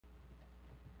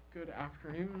Good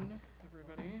afternoon,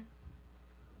 everybody.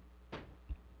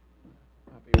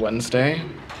 Happy Wednesday.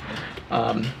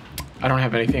 I don't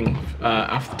have anything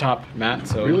off the top, Matt,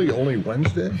 so Really, only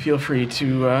Wednesday? feel free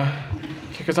to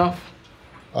kick us off.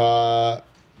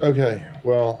 Okay,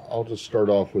 well, I'll just start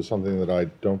off with something that I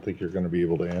don't think you're going to be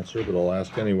able to answer, but I'll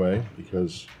ask anyway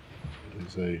because it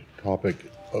is a topic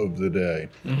of the day.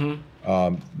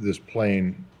 This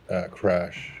plane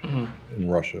crash in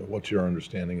Russia. What's your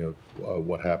understanding of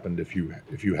what happened, if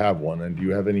you have one, and do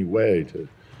you have any way to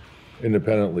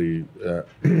independently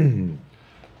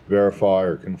verify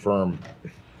or confirm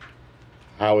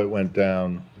how it went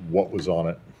down, what was on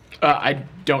it? I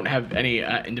don't have any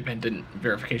independent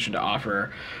verification to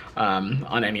offer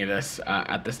on any of this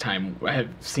at this time. I have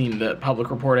seen the public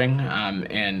reporting,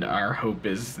 and our hope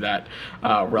is that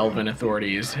relevant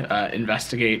authorities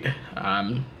investigate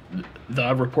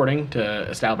the reporting to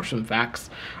establish some facts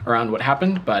around what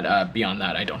happened. But beyond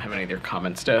that, I don't have any other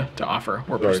comments to offer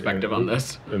or perspective on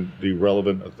this. And the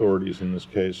relevant authorities in this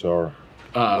case are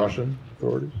Russian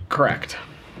authorities? Correct.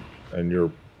 And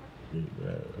you're,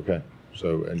 okay.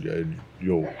 So, and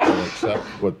you'll accept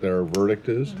what their verdict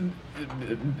is?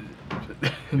 Because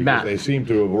Matt, they seem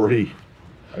to have already,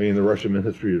 I mean, the Russian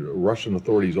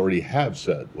authorities already have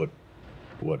said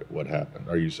what happened.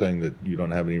 Are you saying that you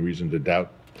don't have any reason to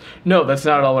doubt? no, that's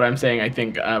not at all what I'm saying. I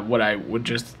think what I would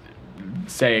just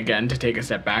say again, to take a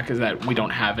step back, is that we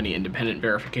don't have any independent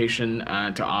verification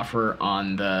to offer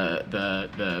on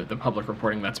the public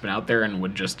reporting that's been out there, and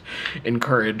would just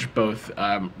encourage both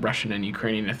Russian and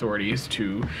Ukrainian authorities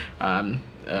to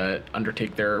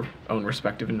undertake their own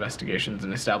respective investigations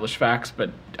and establish facts.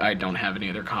 But I don't have any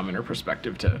other comment or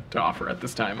perspective to offer at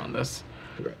this time on this.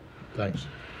 Okay, thanks.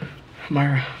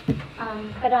 Myra.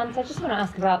 Vedant, I just want to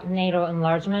ask about NATO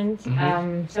enlargement.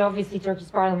 So obviously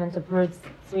Turkey's parliament approved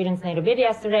Sweden's NATO bid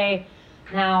yesterday.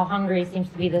 Now Hungary seems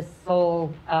to be the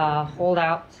sole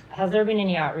holdout. Has there been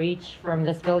any outreach from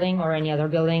this building or any other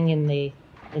building in the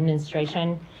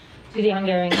administration to the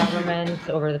Hungarian government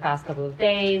over the past couple of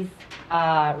days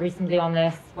recently on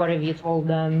this? What have you told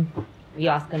them? Have you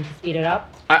asked them to speed it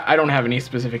up? I don't have any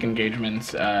specific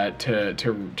engagements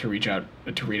to reach out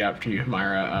to read out to you,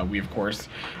 Myra. We of course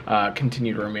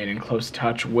continue to remain in close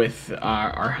touch with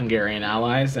our Hungarian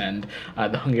allies, and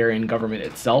the Hungarian government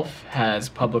itself has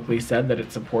publicly said that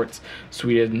it supports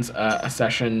Sweden's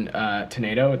accession to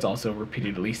NATO. It's also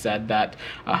repeatedly said that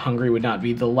Hungary would not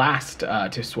be the last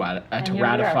to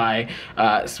ratify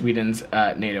Sweden's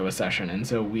NATO accession, and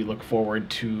so we look forward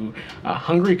to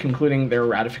Hungary concluding their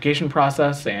ratification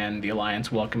process and the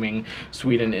alliance welcoming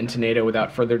Sweden into NATO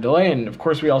without further delay. And of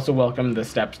course, we also welcome the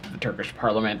steps that the Turkish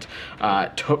parliament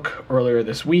took earlier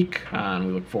this week. We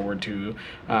look forward to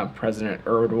President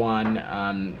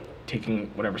Erdogan taking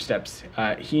whatever steps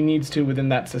he needs to within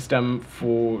that system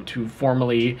to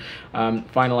formally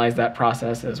finalize that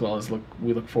process, as well as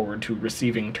we look forward to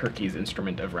receiving Turkey's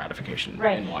instrument of ratification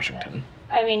in Washington.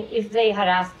 I mean, if they had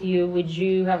asked you, would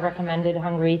you have recommended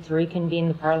Hungary to reconvene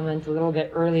the parliament a little bit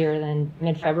earlier than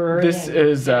mid-February? This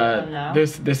is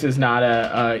not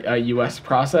a U.S.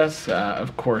 process.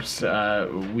 Of course,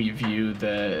 we view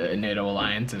the NATO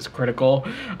alliance as critical,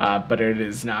 but it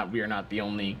is not. We are not the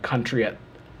only country at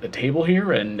the table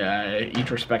here, and each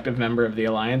respective member of the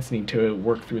alliance need to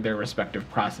work through their respective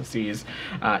processes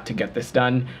to get this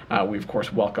done. We of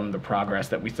course welcome the progress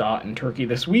that we saw in Turkey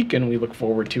this week, and we look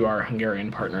forward to our Hungarian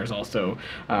partners also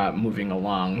moving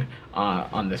along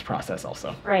on this process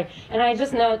also. Right, and I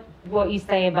just note what you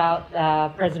say about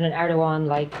President Erdogan,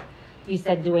 like you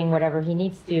said, doing whatever he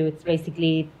needs to. It's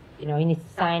basically, you know, he needs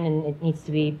to sign, and it needs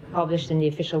to be published in the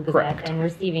official Gazette. Correct. And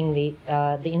receiving the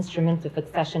instrument of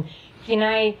accession.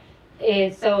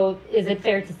 So is it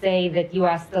fair to say that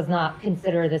U.S. does not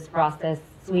consider this process,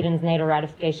 Sweden's NATO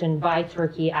ratification by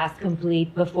Turkey, as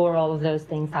complete before all of those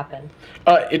things happen?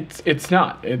 It's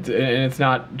not. It's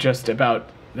not just about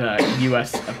the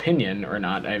U.S. opinion or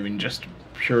not. I mean, just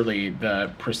purely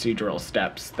the procedural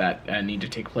steps that need to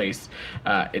take place.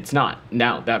 It's not.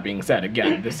 Now, that being said,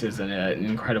 again, this is an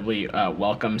incredibly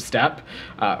welcome step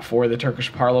for the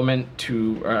Turkish parliament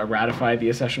to ratify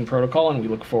the accession protocol, and we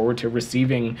look forward to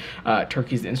receiving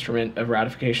Turkey's instrument of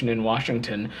ratification in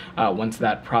Washington once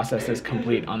that process is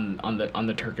complete on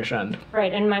the Turkish end.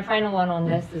 Right, and my final one on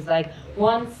this is, like,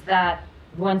 once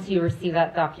you receive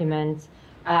that document,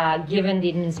 given the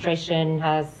administration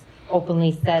has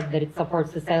openly said that it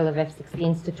supports the sale of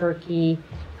F-16s to Turkey,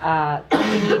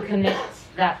 can you commit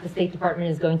that the State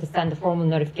Department is going to send a formal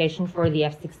notification for the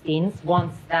F-16s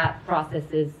once that process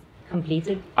is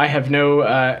completed? I have no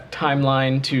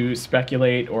timeline to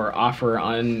speculate or offer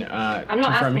on I'm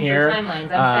not from asking here. for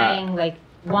timelines. I'm saying, like,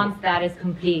 once that is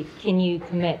complete, can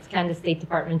the State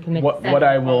Department commit? What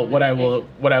I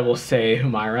will say,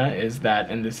 Humaira, is that,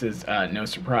 and this is no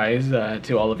surprise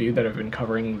to all of you that have been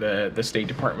covering the State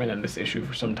Department and this issue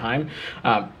for some time,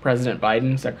 President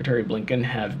Biden, Secretary Blinken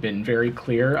have been very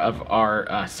clear of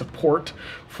our support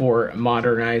for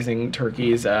modernizing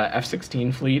Turkey's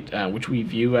F-16 fleet, which we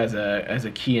view as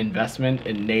a key investment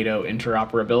in NATO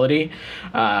interoperability.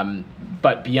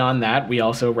 But beyond that, we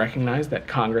also recognize that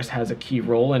Congress has a key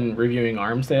role in reviewing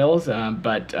arms sales,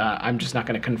 but I'm just not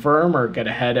going to confirm or get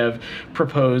ahead of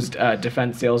proposed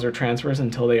defense sales or transfers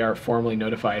until they are formally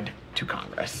notified to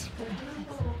Congress.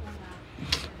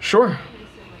 Sure.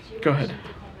 Go ahead.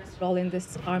 Role in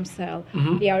this arms sale.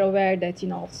 We are aware that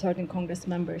certain Congress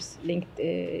members linked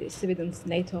Sweden's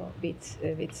NATO bid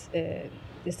with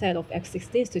the sale of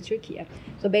F-16s to Turkey.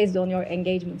 So based on your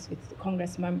engagements with the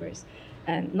Congress members,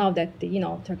 and now that the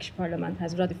Turkish Parliament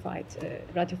has ratified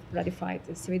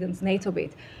Sweden's NATO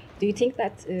bid, do you think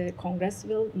that Congress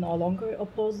will no longer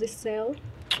oppose this sale?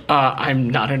 I'm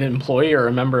not an employee or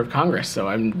a member of Congress, so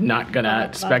I'm not gonna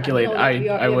speculate.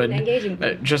 I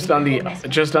would just on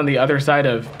the other side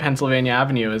of Pennsylvania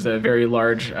Avenue is a very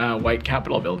large white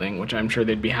Capitol building, which I'm sure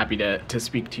they'd be happy to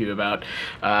speak to you about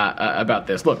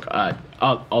this. Look,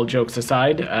 all jokes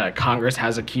aside, Congress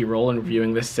has a key role in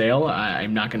reviewing this sale.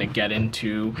 I'm not going to get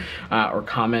into or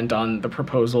comment on the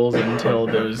proposals until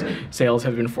those sales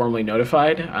have been formally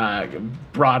notified.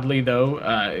 Broadly,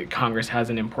 though, Congress has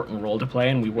an important role to play,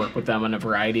 and we work with them on a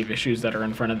variety of issues that are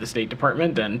in front of the State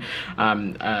Department, and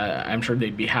I'm sure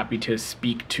they'd be happy to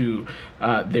speak to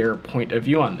their point of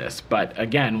view on this. But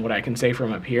again, what I can say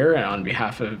from up here and on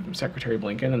behalf of Secretary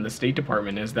Blinken and the State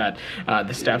Department is that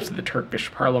the steps that the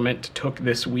Turkish Parliament took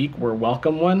this week were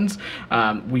welcome ones.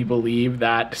 We believe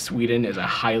that Sweden is a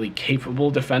highly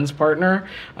capable defense partner,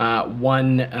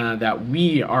 one that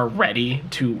we are ready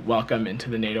to welcome into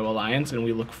the NATO alliance, and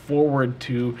we look forward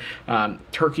to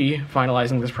Turkey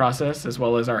finalizing this process, as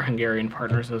well as our Hungarian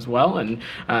partners as well, and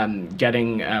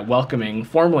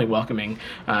formally welcoming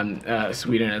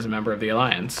Sweden as a member of the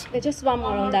alliance. Just one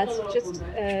more on that.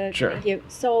 Sure. Thank you.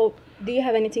 So, do you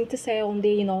have anything to say on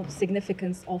the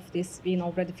significance of this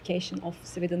ratification of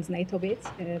Sweden's NATO bid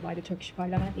by the Turkish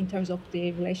Parliament in terms of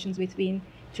the relations between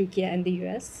Turkey and the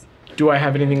U.S.? Do I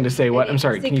have anything to say? What? I'm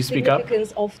sorry. Can you speak up?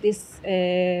 Significance of this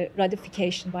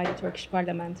ratification by the Turkish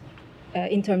Parliament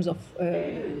in terms of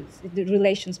the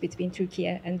relations between Turkey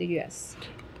and the U.S.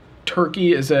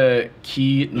 Turkey is a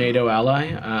key NATO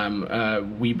ally.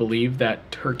 We believe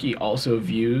that Turkey also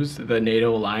views the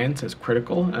NATO alliance as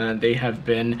critical. They have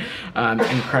been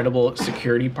incredible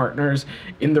security partners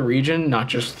in the region, not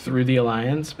just through the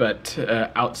alliance, but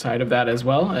outside of that as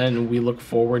well. And we look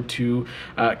forward to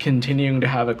continuing to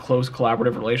have a close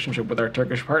collaborative relationship with our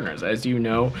Turkish partners. As you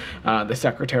know, the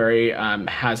Secretary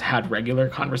has had regular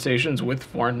conversations with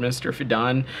Foreign Minister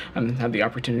Vedant, had the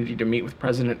opportunity to meet with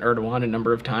President Erdogan a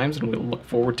number of times, and we look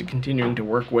forward to continuing to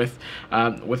work with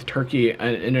Turkey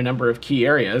in a number of key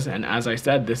areas. And as I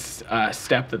said, this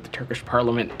step that the Turkish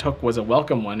Parliament took was a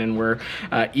welcome one, and we're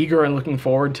eager and looking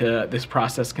forward to this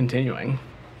process continuing.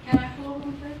 Can I follow up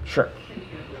on that? Sure.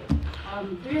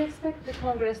 Do you expect the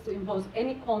Congress to impose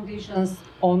any conditions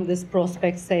on this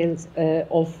prospect sales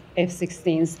of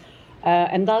F-16s?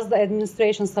 And does the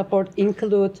administration support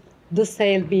include the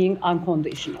sale being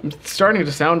unconditional? It's starting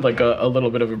to sound like a little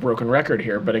bit of a broken record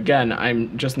here, but again,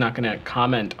 I'm just not going to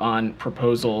comment on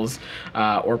proposals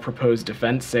or proposed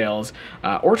defense sales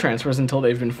or transfers until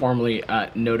they've been formally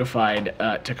notified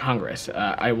to Congress.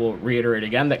 I will reiterate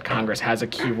again that Congress has a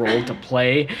key role to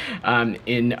play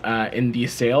in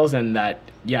these sales, and that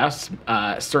yes,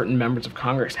 certain members of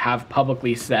Congress have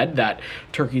publicly said that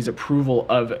Turkey's approval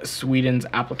of Sweden's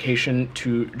application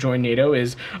to join NATO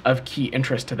is of key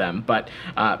interest to them. But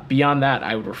beyond that,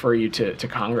 I would refer you to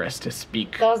Congress to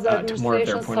speak to more of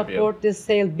their point of view. Does the administration support this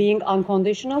sale being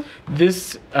unconditional?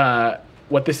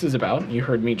 What this is about, you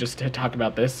heard me just talk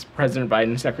about this, President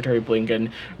Biden, Secretary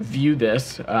Blinken view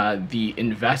this, the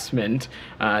investment,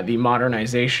 the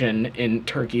modernization in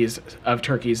Turkey's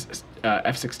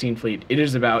F-16 fleet. It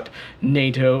is about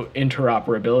NATO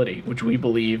interoperability, which we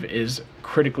believe is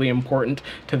critically important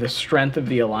to the strength of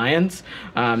the alliance,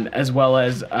 as well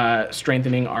as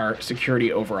strengthening our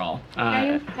security overall.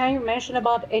 Can you mention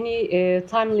about any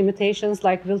time limitations,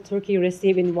 like will Turkey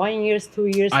receive in 1 year, 2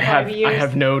 years, 5 years? I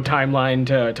have no timeline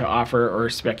to offer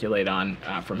or speculate on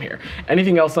from here.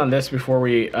 Anything else on this before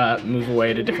we move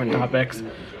away to different topics?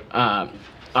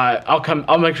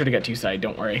 I'll make sure to get to you, Said,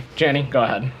 don't worry. Jenny, go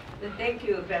ahead. Thank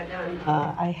you, Vedant.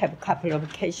 I have a couple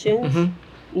of questions.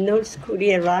 North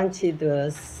Korea launched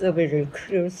several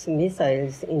cruise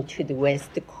missiles into the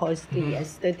west coast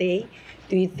yesterday.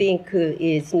 Do you think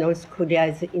is North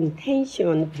Korea's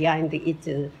intention behind its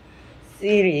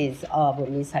series of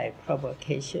missile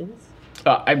provocations?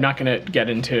 I'm not going to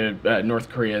get into North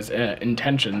Korea's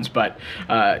intentions, but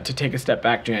to take a step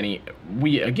back, Jenny,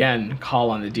 we again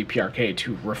call on the DPRK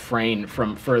to refrain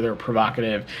from further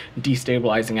provocative,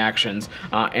 destabilizing actions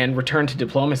and return to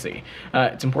diplomacy.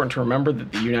 It's important to remember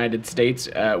that the United States,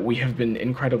 we have been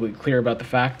incredibly clear about the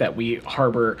fact that we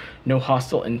harbor no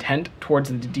hostile intent towards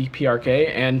the DPRK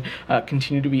and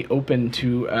continue to be open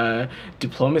to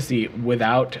diplomacy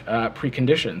without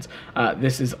preconditions.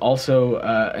 This is also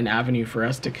an avenue for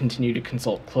us to continue to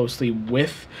consult closely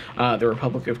with the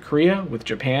Republic of Korea, with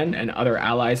Japan, and other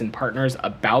allies and partners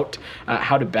about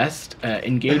how to best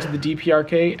engage the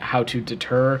DPRK, how to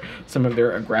deter some of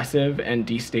their aggressive and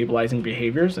destabilizing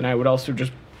behaviors. And I would also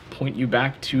just point you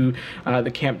back to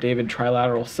the Camp David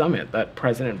Trilateral Summit that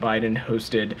President Biden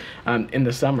hosted in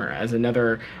the summer as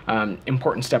another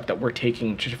important step that we're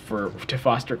taking to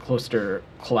foster closer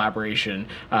collaboration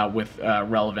with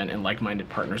relevant and like-minded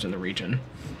partners in the region.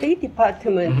 State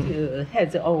Department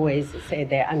has always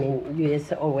said that,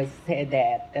 U.S. always said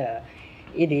that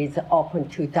it is open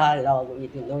to dialogue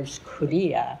with North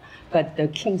Korea, but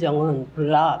Kim Jong-un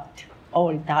blocked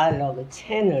all dialogue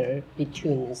channel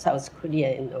between South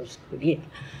Korea and North Korea.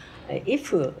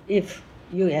 If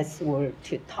U.S. were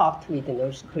to talk with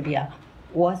North Korea,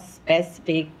 what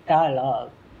specific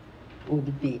dialogue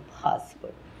would be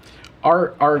possible?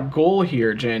 Our goal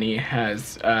here, Jenny,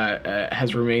 has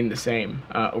remained the same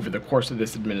over the course of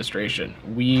this administration.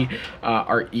 We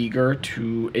are eager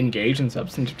to engage in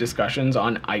substantive discussions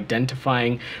on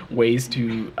identifying ways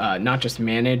to not just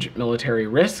manage military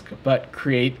risk, but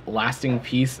create lasting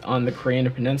peace on the Korean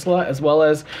Peninsula, as well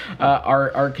as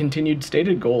our continued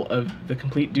stated goal of the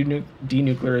complete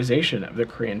denuclearization of the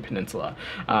Korean Peninsula.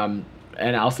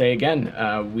 And I'll say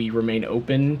again, we remain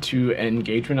open to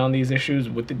engagement on these issues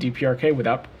with the DPRK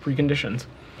without preconditions.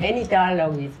 Any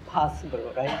dialogue is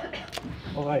possible, right?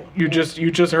 Or You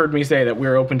just heard me say that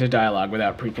we're open to dialogue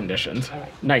without preconditions. All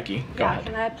right. Nike, go ahead.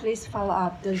 Can I please follow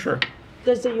up? Sure.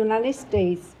 Does the United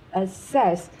States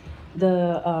assess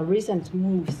the recent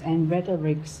moves and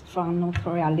rhetorics from North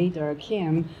Korea leader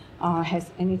Kim has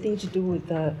anything to do with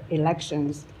the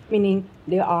elections? Meaning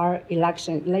there are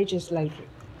legislative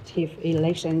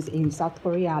elections in South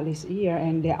Korea this year,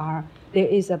 and there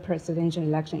is a presidential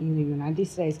election in the United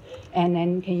States. And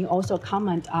then can you also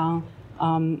comment on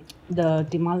the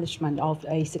demolishment of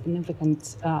a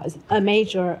significant, a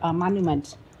major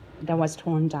monument that was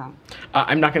torn down?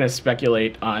 I'm not going to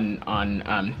speculate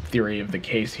on theory of the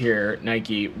case here,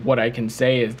 Nike. What I can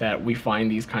say is that we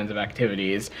find these kinds of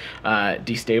activities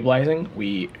destabilizing.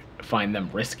 We find them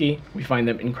risky. We find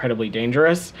them incredibly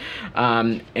dangerous.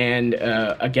 And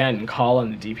again, call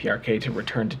on the DPRK to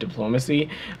return to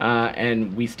diplomacy.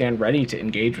 And we stand ready to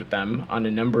engage with them on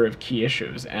a number of key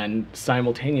issues. And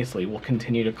simultaneously, we'll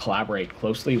continue to collaborate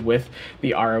closely with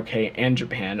the ROK and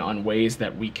Japan on ways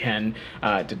that we can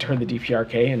deter the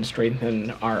DPRK and strengthen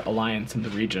our alliance in the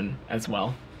region as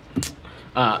well.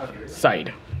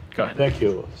 Said, go ahead. Thank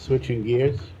you. Switching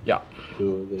gears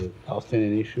to the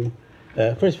Palestinian issue.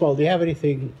 First of all, do you have any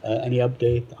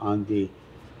update on the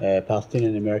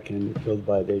Palestinian American killed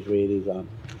by the Israelis a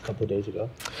couple of days ago?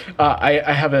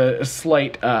 I have a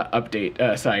slight update,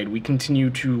 Said. We continue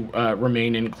to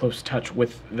remain in close touch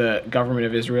with the government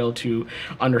of Israel to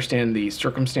understand the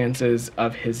circumstances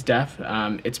of his death.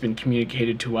 It's been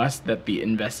communicated to us that the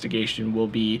investigation will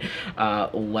be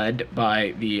led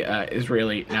by the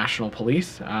Israeli National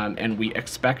Police, and we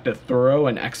expect a thorough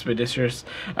and expeditious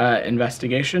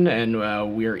investigation,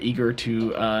 and we are eager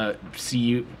to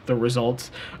see the results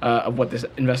of what this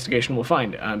investigation will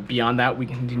find. Beyond that, we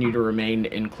continue to remain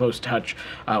in close touch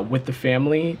with the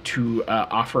family to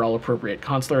offer all appropriate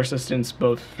consular assistance,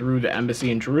 both through the embassy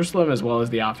in Jerusalem as well as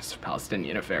the Office of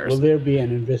Palestinian Affairs. Will there be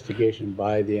an investigation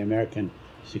by the American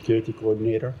security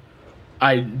coordinator?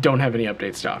 I don't have any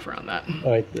updates to offer on that.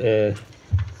 All right. A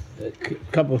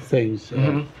couple of things.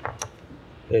 You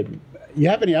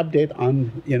have any update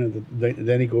on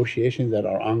the negotiations that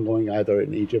are ongoing either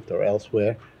in Egypt or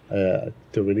elsewhere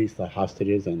to release the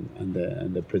hostages and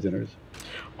the prisoners?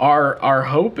 Our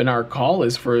hope and our call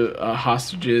is for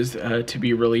hostages to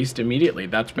be released immediately.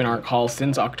 That's been our call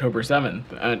since October 7th.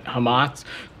 Hamas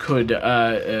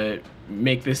could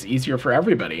make this easier for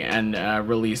everybody and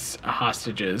release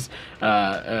hostages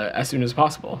as soon as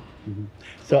possible.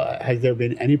 So has there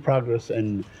been any progress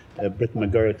in Britt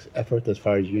McGurk's effort as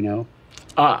far as you know?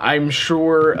 I'm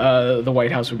sure the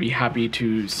White House would be happy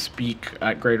to speak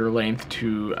at greater length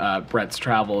to Brett's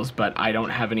travels, but I don't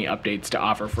have any updates to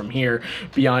offer from here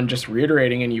beyond just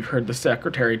reiterating, and you've heard the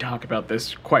Secretary talk about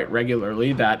this quite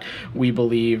regularly, that we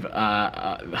believe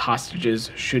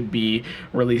hostages should be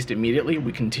released immediately.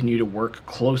 We continue to work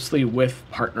closely with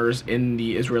partners in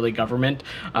the Israeli government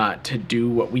to do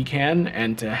what we can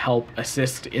and to help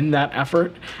assist in that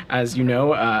effort. As you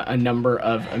know, a number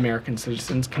of American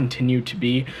citizens continue to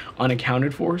be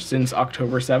unaccounted for since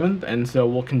October 7th, and so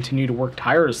we'll continue to work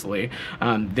tirelessly.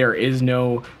 There is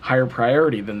no higher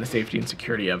priority than the safety and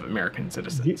security of American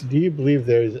citizens. Do you believe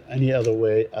there is any other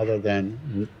way other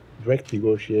than direct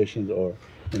negotiations or,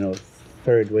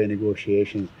 third way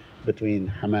negotiations between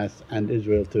Hamas and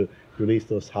Israel to release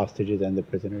those hostages and the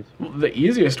prisoners? Well, the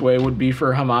easiest way would be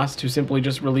for Hamas to simply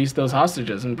just release those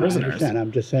hostages and prisoners. I understand.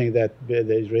 I'm just saying that the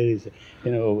Israelis,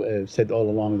 said all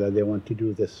along that they want to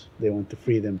do this. They want to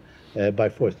free them by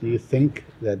force. Do you think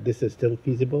that this is still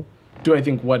feasible? Do I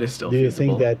think what is still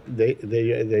feasible? Do you think that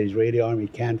the Israeli army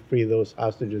can free those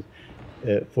hostages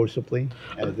forcibly,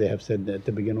 as they have said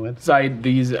to begin with? Saeed,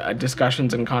 these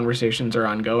discussions and conversations are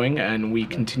ongoing, and we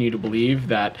continue to believe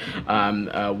that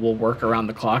we'll work around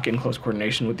the clock in close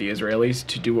coordination with the Israelis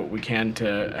to do what we can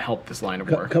to help this line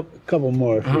of work. Couple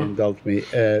more, if you indulge me.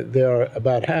 There are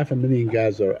about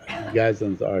 500,000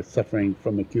 Gazans are suffering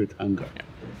from acute hunger.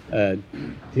 Do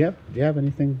you have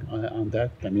anything on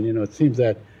that? I mean, it seems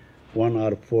that 1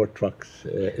 out of 4 trucks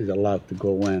is allowed to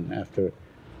go in after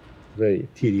very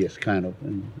tedious kind of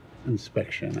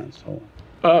inspection and so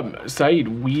on. Saeed,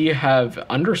 we have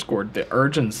underscored the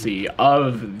urgency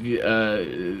of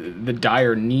the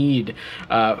dire need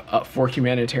for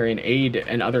humanitarian aid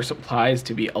and other supplies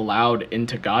to be allowed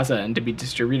into Gaza and to be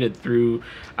distributed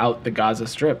throughout the Gaza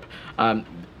Strip.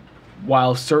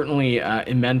 While certainly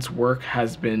immense work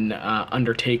has been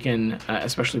undertaken,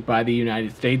 especially by the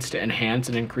United States, to enhance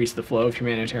and increase the flow of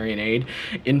humanitarian aid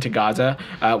into Gaza,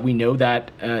 we know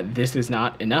that this is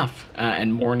not enough,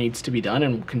 and more needs to be done,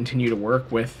 and we'll continue to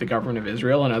work with the government of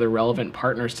Israel and other relevant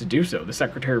partners to do so. The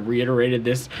Secretary reiterated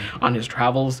this on his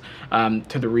travels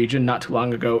to the region not too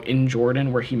long ago in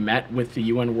Jordan, where he met with the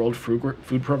UN World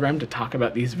Food Program to talk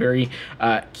about these very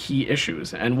key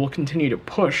issues, and we'll continue to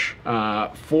push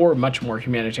for much more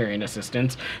humanitarian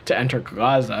assistance to enter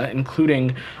Gaza,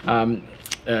 including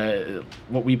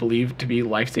what we believe to be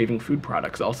life-saving food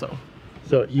products also.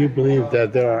 So you believe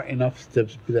that there are enough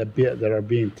steps that are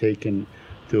being taken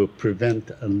to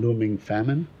prevent a looming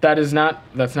famine? That's not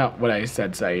what I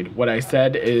said, Saeed. What I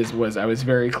said was I was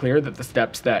very clear that the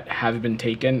steps that have been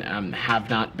taken have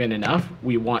not been enough.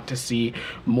 We want to see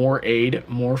more aid,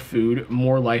 more food,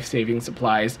 more life-saving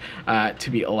supplies to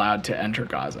be allowed to enter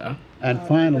Gaza. And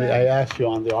finally, I asked you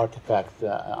on the artifact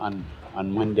on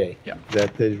Monday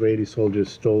that the Israeli soldiers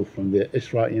stole from the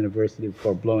Isra University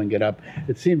before blowing it up.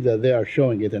 It seems that they are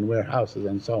showing it in warehouses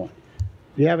and so on.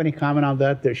 Do you have any comment on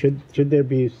that? Should there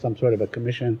be some sort of a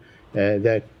commission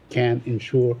that can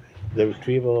ensure the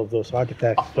retrieval of those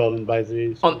artifacts stolen by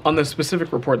the... On the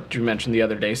specific report that you mentioned the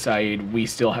other day, Saeed, we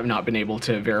still have not been able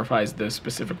to verify the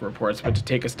specific reports, but to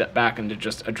take a step back and to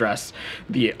just address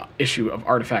the issue of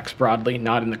artifacts broadly,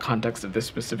 not in the context of this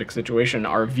specific situation.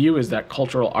 Our view is that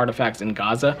cultural artifacts in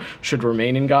Gaza should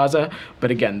remain in Gaza,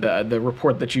 but again, the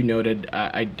report that you noted,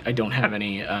 I don't have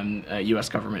any U.S.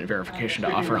 government verification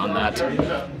to offer on that.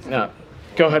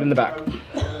 Go ahead in the back.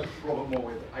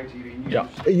 Yeah.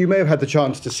 You may have had the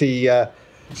chance to see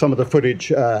some of the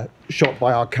footage shot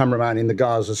by our cameraman in the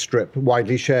Gaza Strip,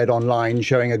 widely shared online,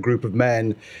 showing a group of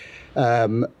men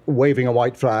waving a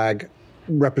white flag,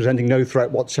 representing no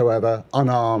threat whatsoever,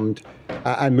 unarmed,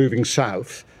 and moving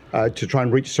south to try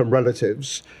and reach some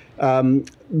relatives. The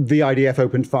IDF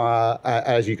opened fire,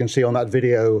 as you can see on that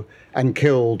video, and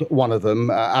killed one of them,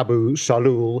 Abu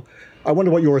Salul. I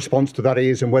wonder what your response to that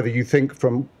is, and whether you think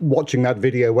from watching that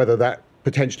video whether that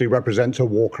potentially represents a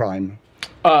war crime.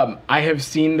 I have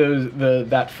seen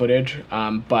that footage,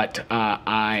 but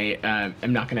I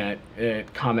am not going to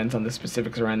comment on the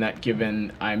specifics around that,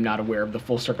 given I'm not aware of the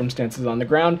full circumstances on the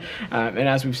ground. And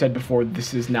as we've said before,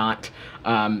 this is not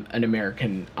an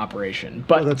American operation.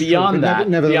 But beyond that,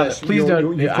 please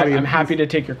don't. I'm happy to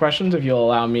take your questions if you'll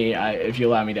allow me.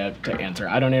 To answer.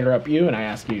 I don't interrupt you, and I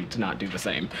ask you to not do the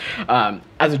same.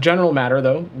 As a general matter,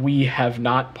 though, we have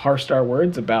not parsed our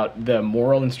words about the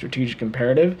moral and strategic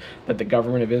imperative that the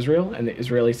government of Israel and the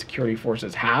Israeli security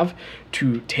forces have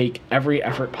to take every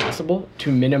effort possible to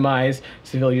minimize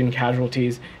civilian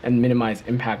casualties and minimize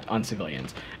impact on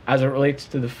civilians. As it relates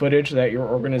to the footage that your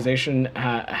organization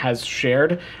has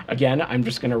shared, again, I'm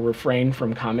just going to refrain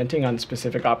from commenting on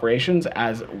specific operations,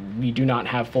 as we do not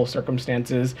have full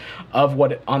circumstances of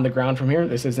what on the ground from here.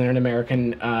 This isn't an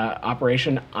American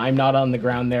operation. I'm not on the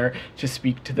ground there to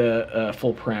speak to the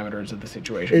full parameters of the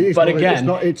situation. But again,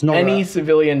 any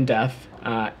civilian death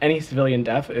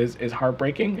is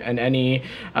heartbreaking, and any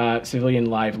civilian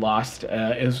life lost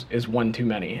is one too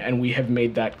many. And we have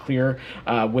made that clear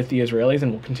with the Israelis,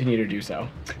 and will continue to do so.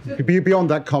 Beyond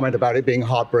that comment about it being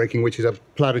heartbreaking, which is a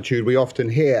platitude we often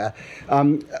hear,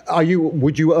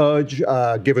 would you urge,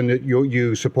 given that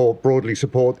you broadly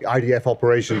support the IDF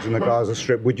operations in the Gaza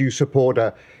Strip, would you support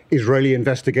a Israeli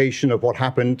investigation of what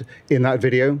happened in that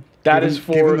video?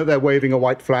 Given that they're waving a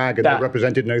white flag and they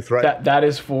represented no threat. That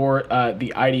is for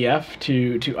the IDF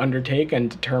to undertake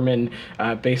and determine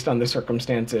based on the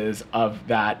circumstances of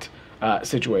that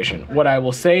situation. What I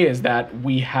will say is that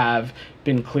we have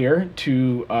been clear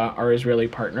to our Israeli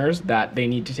partners that they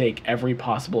need to take every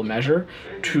possible measure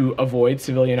to avoid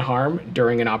civilian harm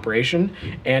during an operation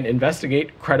and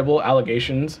investigate credible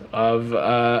allegations of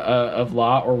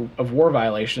law or of war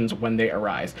violations when they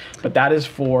arise. But that is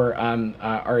for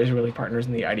our Israeli partners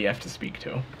in the IDF to speak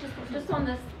to. Just on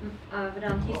this,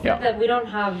 Vedant, you said that we don't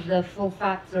have the full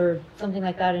facts or something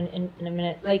like that in a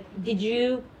minute. Like, did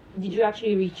you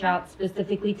actually reach out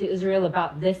specifically to Israel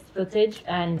about this footage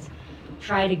and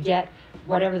try to get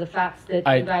whatever the facts that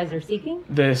you guys are seeking?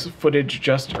 This footage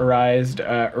just arrived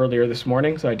earlier this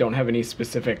morning, so I don't have any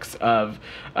specifics of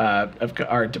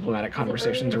our diplomatic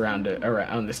conversations around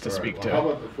this to speak to. How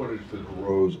about the footage that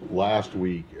arose last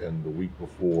week and the week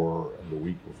before and the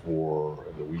week before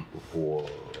and the week before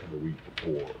and the week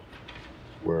before,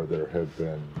 where there have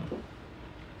been,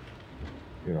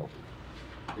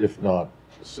 if not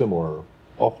similar,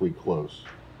 awfully close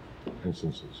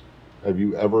instances? Have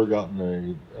you ever gotten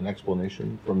an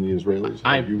explanation from the Israelis?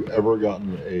 Have you ever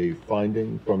gotten a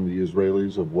finding from the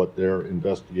Israelis of what their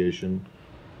investigation,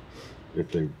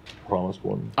 if they promised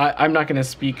one? I'm not going to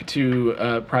speak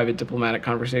to private diplomatic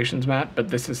conversations, Matt, but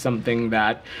this is something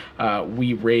that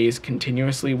we raise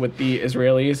continuously with the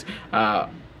Israelis.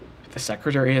 The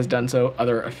Secretary has done so,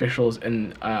 other officials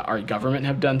in our government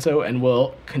have done so, and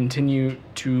will continue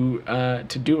to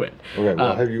do it. Okay.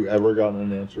 Well, have you ever gotten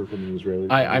an answer from the Israelis?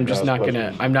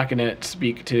 I'm not gonna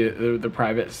speak to the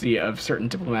privacy of certain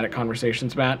diplomatic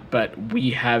conversations, Matt. But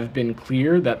we have been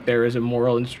clear that there is a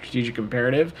moral and strategic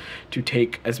imperative to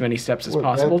take as many steps as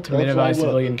possible to minimize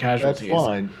civilian casualties.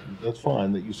 That's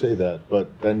fine that you say that.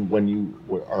 But then when you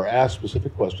are asked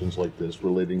specific questions like this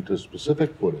relating to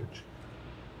specific footage.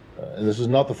 And this is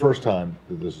not the first time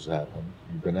that this has happened.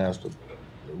 You've been asked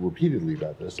repeatedly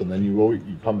about this, and then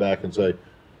you come back and say,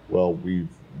 well, we've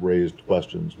raised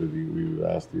questions with you, we've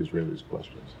asked the Israelis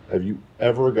questions. Have you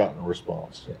ever gotten a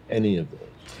response to any of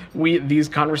those? These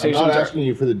conversations I'm not asking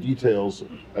you for the details.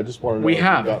 I just want to know. We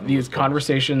have. These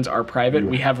conversations are private.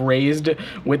 We have raised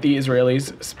with the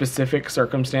Israelis specific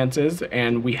circumstances,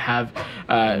 and we have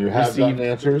you have received gotten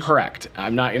answers? Correct.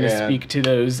 I'm not going to speak to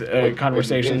those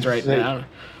conversations right now.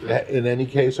 In any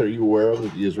case, are you aware of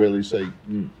that the Israelis say,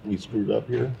 we screwed up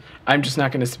here? I'm just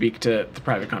not going to speak to the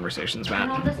private conversations, Matt.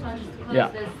 And on this one, just to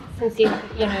close this, since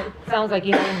it sounds like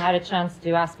you haven't had a chance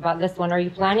to ask about this one, are you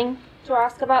planning to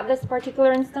ask about this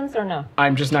particular instance or no?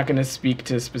 I'm just not going to speak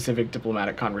to specific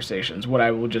diplomatic conversations. What I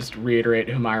will just reiterate,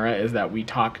 Humaira, is that we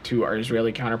talk to our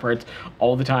Israeli counterparts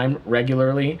all the time,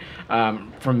 regularly,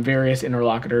 from various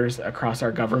interlocutors across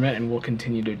our government, and will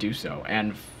continue to do so.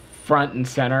 And front and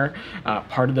center,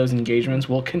 part of those engagements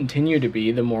will continue to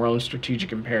be the moral and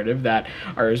strategic imperative that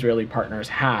our Israeli partners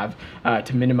have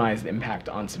to minimize the impact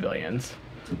on civilians.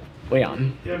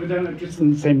 Leon. Yeah, but then just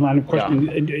in the same line of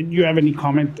question, do you have any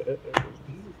comment,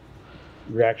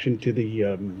 reaction to the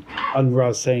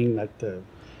UNRWA saying that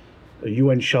a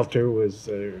UN shelter was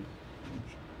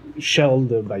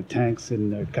shelled by tanks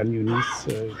in Khan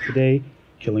Yunis today,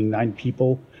 killing 9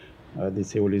 people? They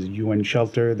say it is a UN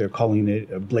shelter. They're calling it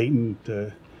a blatant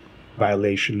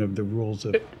violation of the rules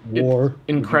of war.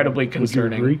 Incredibly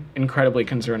concerning. Incredibly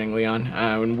concerning, Leon.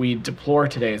 When we deplore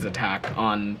today's attack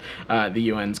on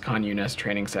the UN's Khan Yunis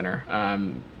Training Center.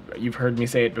 You've heard me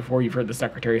say it before, you've heard the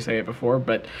Secretary say it before,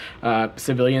 but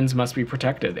civilians must be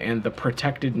protected, and the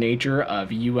protected nature of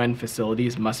UN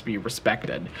facilities must be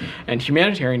respected. And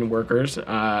humanitarian workers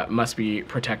must be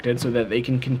protected so that they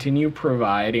can continue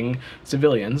providing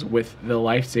civilians with the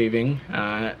life-saving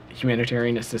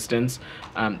humanitarian assistance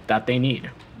that they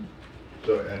need.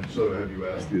 So have you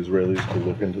asked the Israelis to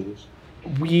look into this?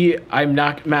 I'm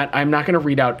not going to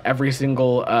read out every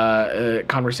single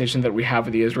conversation that we have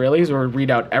with the Israelis, or read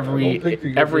out every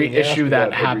issue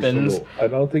that happens. I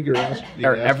don't think you're asked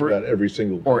about every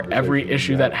single or every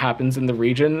issue that happens in the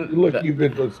region. Look, you've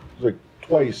been like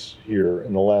twice here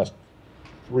in the last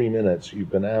 3 minutes.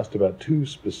 You've been asked about 2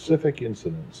 specific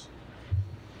incidents.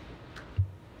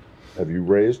 Have you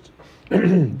raised?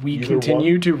 We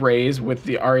continue to raise with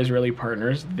our Israeli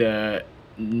partners the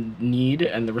need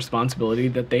and the responsibility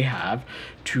that they have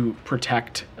to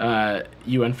protect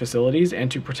UN facilities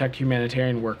and to protect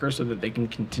humanitarian workers so that they can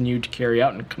continue to carry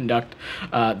out and conduct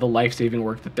the life-saving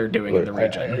work that they're doing in the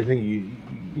region. I think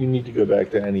you need to go back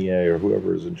to NEA or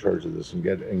whoever is in charge of this and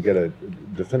get a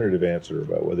definitive answer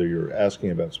about whether you're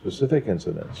asking about specific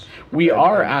incidents. We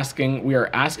are asking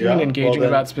and engaging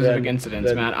about specific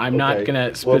incidents, Matt. I'm not going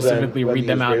to specifically read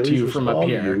them out to you from up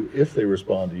here. If they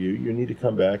respond to you, you need to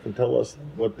come back and tell us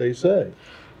what they say.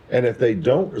 And if they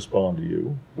don't respond to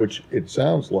you, which it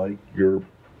sounds like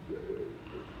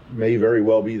may very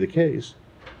well be the case,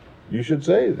 you should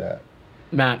say that.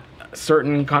 Matt,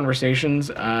 certain conversations,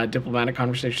 diplomatic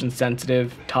conversations,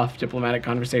 sensitive, tough diplomatic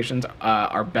conversations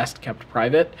are best kept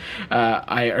private.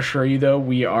 I assure you, though,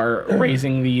 we are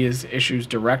raising these issues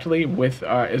directly with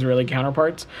our Israeli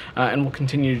counterparts, and will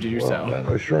continue to do so. That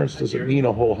assurance doesn't mean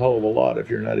a whole hell of a lot if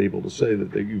you're not able to say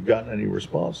that you've gotten any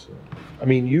response. I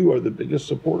mean, you are the biggest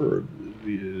supporter of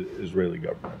the Israeli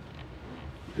government.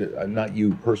 Not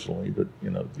you personally, but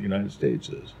the United States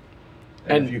is.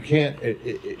 And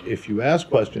if you ask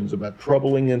questions about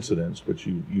troubling incidents, which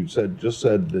you just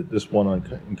said that this one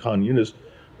in Khan Yunis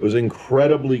was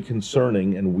incredibly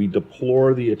concerning, and we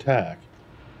deplore the attack.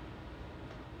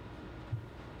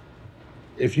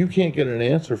 If you can't get an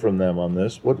answer from them on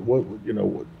this, what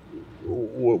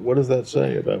does that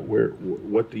say about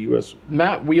what the U.S.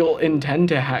 Matt, we'll intend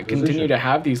to continue to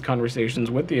have these conversations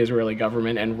with the Israeli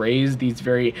government and raise these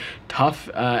very tough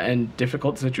and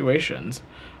difficult situations.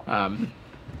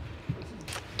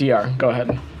 DR, go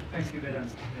ahead. Thank you, Vedant.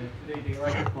 Today, the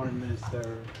Iraqi Foreign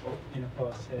Minister in a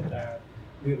post said that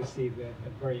we received a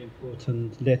very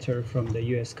important letter from the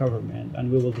U.S. government,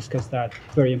 and we will discuss that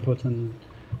very important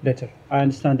letter. I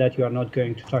understand that you are not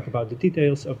going to talk about the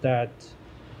details of that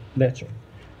letter,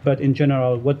 but in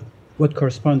general, what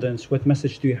correspondence, what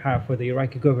message do you have for the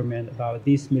Iraqi government about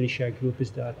these militia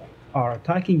groups that are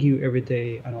attacking you every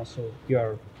day, and also you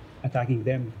are attacking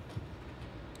them?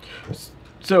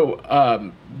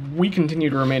 So we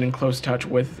continue to remain in close touch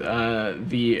with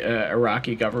the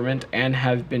Iraqi government and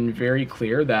have been very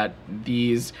clear that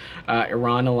these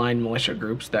Iran-aligned militia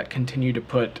groups that continue to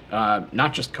put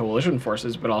not just coalition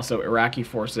forces but also Iraqi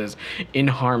forces in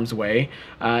harm's way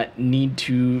need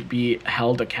to be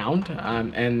held account,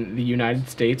 and the United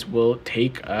States will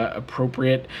take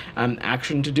appropriate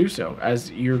action to do so.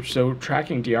 As you're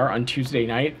tracking, DR, on Tuesday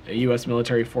night, U.S.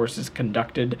 military forces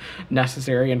conducted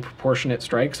necessary and proportionate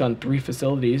strikes on 3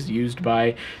 facilities used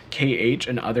by KH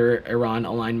and other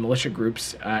Iran-aligned militia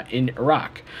groups in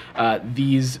Iraq.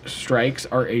 These strikes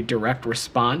are a direct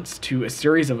response to a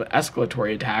series of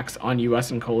escalatory attacks on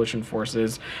U.S. and coalition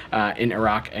forces in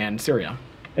Iraq and Syria.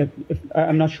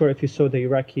 I'm not sure if you saw the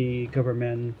Iraqi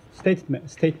government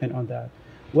statement on that.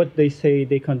 What they say,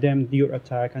 they condemned your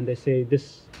attack, and they say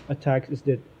this attack is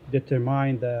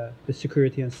determine the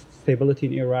security and stability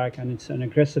in Iraq, and it's an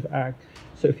aggressive act.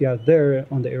 So if you are there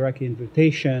on the Iraqi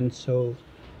invitation, so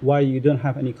why you don't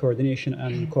have any coordination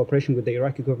and cooperation with the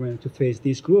Iraqi government to face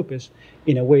these groups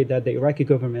in a way that the Iraqi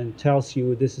government tells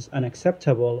you this is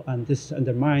unacceptable and this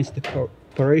undermines the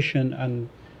cooperation and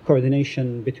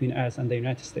coordination between us and the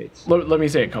United States? Let me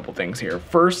say a couple things here.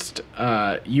 First,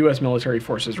 U.S. military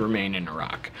forces remain in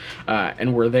Iraq,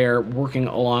 and we're there working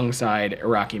alongside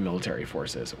Iraqi military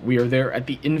forces. We are there at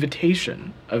the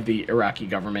invitation of the Iraqi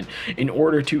government in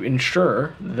order to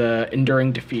ensure the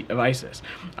enduring defeat of ISIS.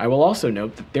 I will also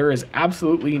note that there is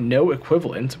absolutely no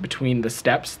equivalence between the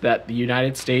steps that the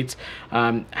United States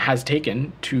has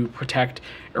taken to protect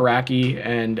Iraqi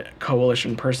and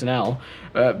coalition personnel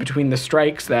between the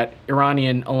strikes that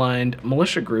Iranian-aligned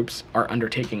militia groups are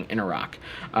undertaking in Iraq.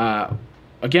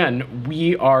 Again,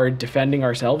 we are defending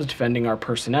ourselves, defending our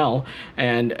personnel,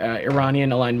 and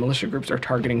Iranian-aligned militia groups are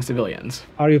targeting civilians.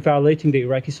 Are you violating the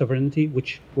Iraqi sovereignty,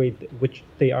 which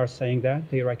they are saying that?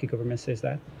 The Iraqi government says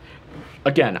that?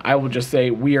 Again, I will just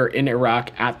say we are in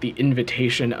Iraq at the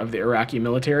invitation of the Iraqi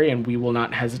military, and we will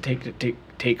not hesitate to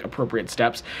take appropriate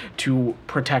steps to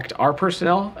protect our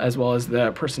personnel as well as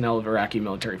the personnel of Iraqi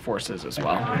military forces as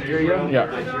well.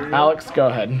 Yeah, Alex, go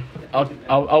ahead.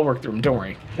 I'll work through them. Don't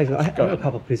worry. Thank you. I have a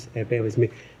couple, please bear with me.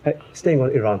 Staying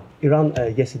on Iran. Iran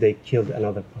yesterday killed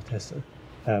another protester.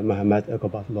 Mohammed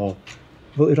Aqbat law,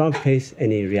 will Iran face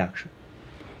any reaction,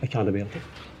 accountability?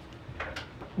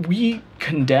 We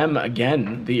condemn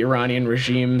again the Iranian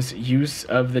regime's use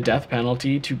of the death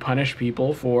penalty to punish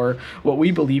people for what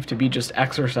we believe to be just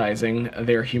exercising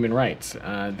their human rights.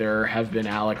 There have been,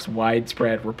 Alex,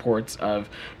 widespread reports of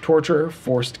torture,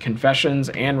 forced confessions,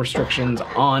 and restrictions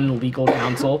on legal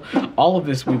counsel. All of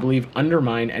this, we believe,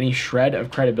 undermine any shred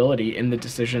of credibility in the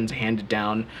decisions handed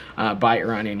down by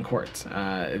Iranian courts.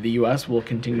 The U.S. will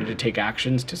continue to take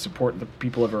actions to support the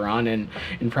people of Iran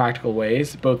in practical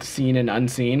ways, both seen and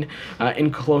unseen, in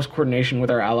close coordination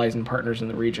with our allies and partners in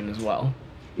the region as well.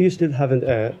 You still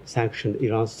haven't sanctioned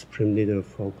Iran's supreme leader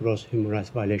for gross human rights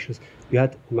violations. You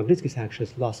had Magnitsky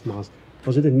sanctions last month.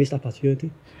 Was it a missed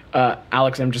opportunity?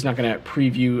 Alex, I'm just not going to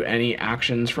preview any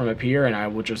actions from up here, and I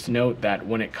will just note that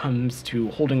when it comes to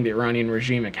holding the Iranian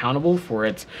regime accountable for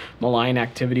its malign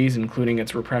activities, including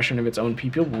its repression of its own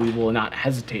people, we will not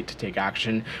hesitate to take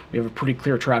action. We have a pretty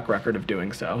clear track record of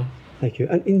doing so. Thank you.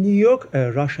 And in New York,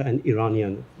 Russia and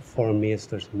Iranian foreign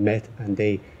ministers met and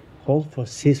they called for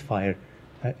ceasefire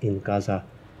in Gaza.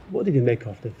 What did you make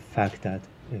of the fact that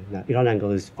Iran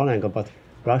angle is one angle, but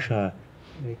Russia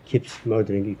keeps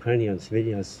murdering Ukrainian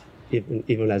civilians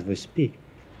even as we speak,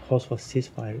 calls for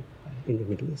ceasefire in the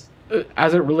Middle East?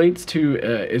 As it relates to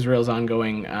Israel's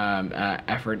ongoing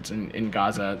efforts in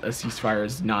Gaza, a ceasefire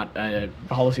is not a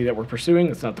policy that we're pursuing.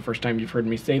 It's not the first time you've heard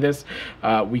me say this.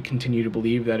 We continue to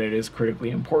believe that it is critically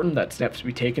important that steps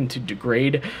be taken to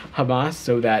degrade Hamas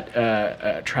so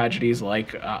that tragedies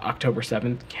like October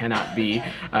 7th cannot be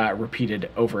repeated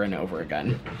over and over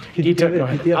again. Gita, go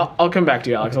ahead. I'll come back to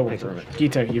you, Alex. I'll work through it.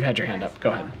 Gita, you've had your hand up.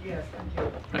 Go ahead. Yes,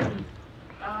 thank you.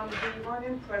 The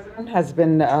Iranian president has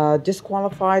been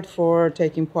disqualified for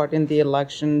taking part in the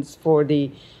elections for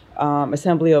the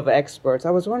Assembly of Experts.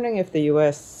 I was wondering if the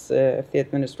U.S., if the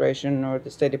administration or the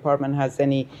State Department has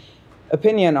any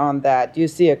opinion on that. Do you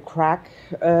see a crack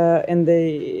in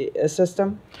the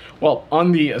system? Well,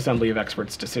 on the Assembly of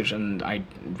Experts decision, I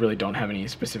really don't have any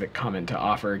specific comment to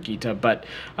offer, Gita, but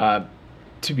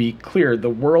to be clear, the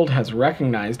world has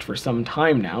recognized for some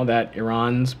time now that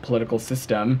Iran's political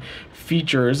system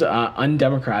features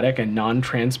undemocratic and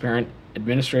non-transparent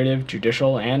administrative,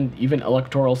 judicial, and even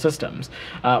electoral systems.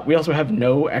 We also have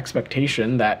no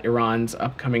expectation that Iran's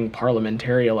upcoming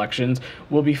parliamentary elections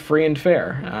will be free and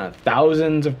fair.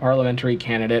 Thousands of parliamentary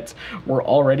candidates were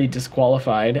already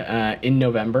disqualified in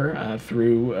November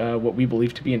through what we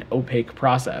believe to be an opaque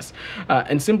process.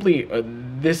 And simply,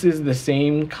 this is the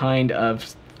same kind of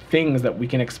things that we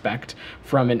can expect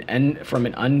from an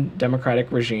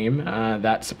undemocratic regime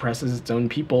that suppresses its own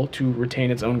people to retain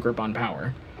its own grip on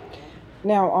power.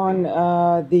 Now, on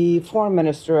the foreign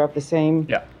minister of the same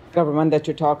government that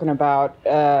you're talking about,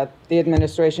 the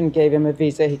administration gave him a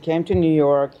visa. He came to New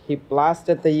York. He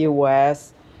blasted the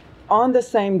U.S. on the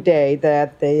same day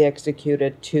that they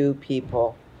executed 2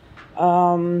 people.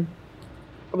 I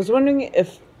was wondering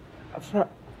if,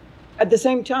 at the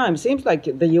same time, seems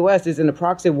like the U.S. is in a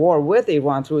proxy war with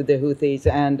Iran through the Houthis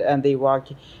and the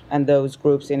Iraqi and those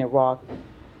groups in Iraq.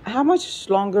 How much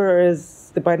longer is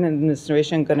the Biden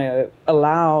administration going to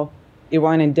allow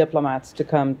Iranian diplomats to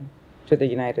come to the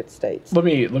United States? Let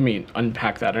me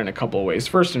unpack that in a couple of ways.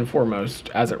 First and foremost,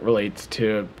 as it relates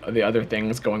to the other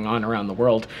things going on around the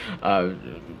world,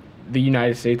 the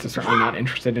United States is certainly not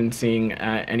interested in seeing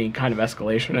any kind of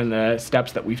escalation in the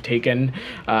steps that we've taken,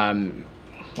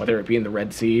 whether it be in the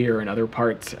Red Sea or in other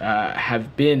parts,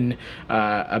 have been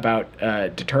about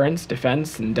deterrence,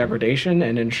 defense, and degradation,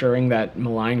 and ensuring that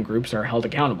malign groups are held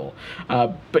accountable.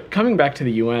 But coming back to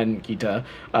the UN, Gita,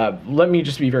 let me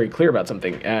just be very clear about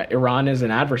something. Iran is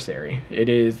an adversary. It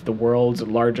is the world's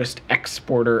largest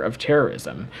exporter of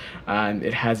terrorism.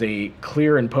 It has a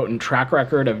clear and potent track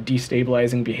record of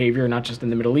destabilizing behavior, not just in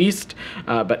the Middle East,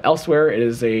 but elsewhere. It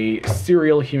is a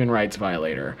serial human rights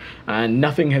violator.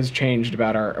 Nothing has changed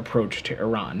about our approach to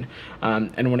Iran.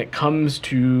 And when it comes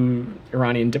to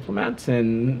Iranian diplomats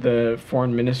and the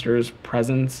foreign minister's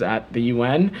presence at the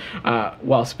UN,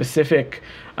 while specific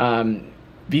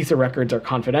visa records are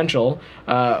confidential,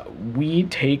 we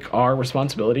take our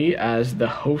responsibility as the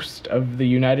host of the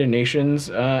United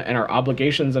Nations and our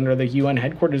obligations under the UN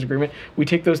headquarters agreement, we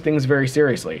take those things very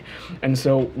seriously. And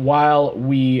so while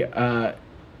we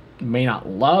may not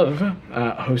love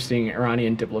hosting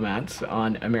Iranian diplomats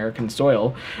on American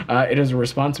soil, it is a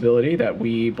responsibility that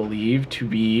we believe to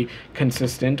be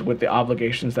consistent with the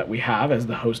obligations that we have as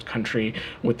the host country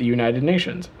with the United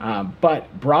Nations.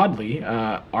 But broadly,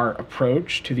 our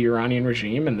approach to the Iranian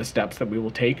regime and the steps that we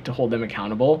will take to hold them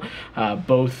accountable,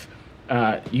 both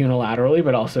unilaterally,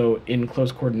 but also in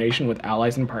close coordination with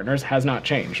allies and partners, has not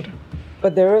changed.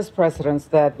 But there is precedence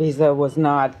that visa was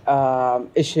not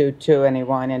issued to any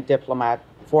Iranian diplomat,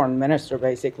 foreign minister,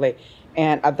 basically.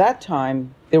 And at that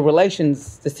time,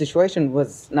 the situation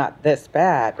was not this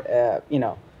bad.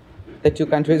 The two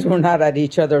countries were not at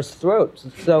each other's throats.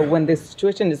 So when the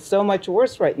situation is so much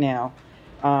worse right now,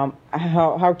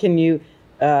 how can you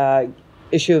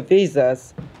issue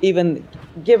visas, even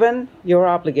given your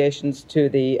obligations to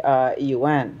the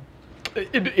UN?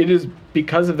 It is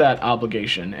because of that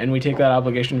obligation, and we take that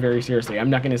obligation very seriously. I'm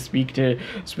not going to speak to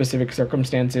specific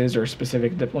circumstances or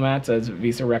specific diplomats, as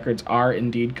visa records are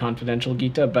indeed confidential,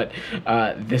 Gita, but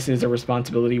this is a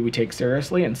responsibility we take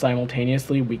seriously, and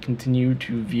simultaneously we continue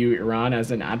to view Iran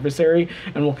as an adversary,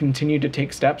 and will continue to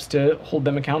take steps to hold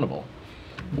them accountable.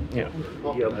 Yeah.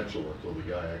 Confidential until the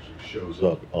guy actually shows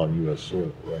up on U.S.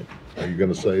 soil, right? Are you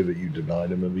going to say that you denied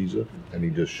him a visa and he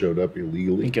just showed up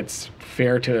illegally? I think it's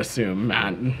fair to assume,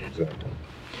 Matt. Exactly.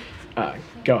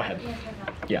 Go ahead.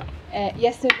 Yeah.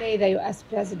 Yesterday, the U.S.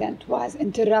 president was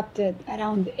interrupted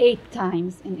around 8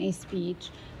 times in a speech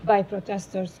by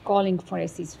protesters calling for a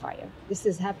ceasefire. This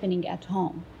is happening at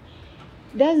home.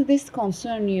 Does this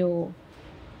concern you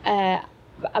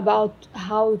about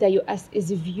how the U.S.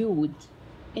 is viewed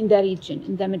in the region,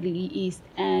 in the Middle East,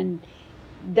 and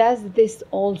does this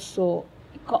also,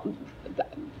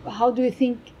 how do you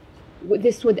think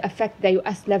this would affect the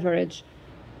U.S. leverage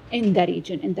in the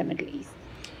region, in the Middle East?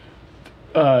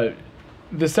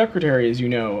 The secretary, as you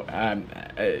know,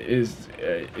 is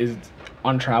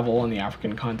on travel on the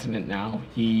African continent now.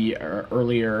 He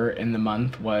earlier in the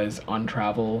month was on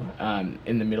travel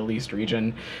in the Middle East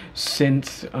region.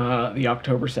 Since the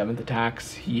October 7th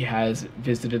attacks, he has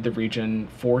visited the region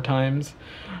 4 times.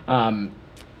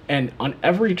 And on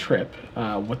every trip,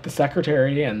 what the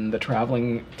secretary and the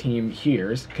traveling team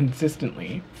hears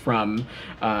consistently from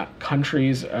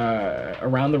countries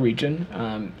around the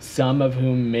region, some of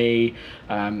whom may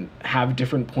have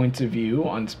different points of view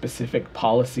on specific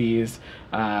policies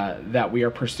that we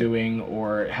are pursuing,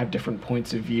 or have different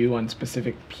points of view on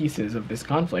specific pieces of this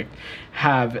conflict,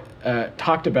 have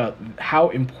talked about how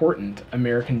important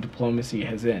American diplomacy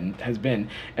has been,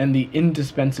 and the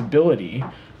indispensability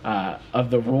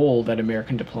of the role that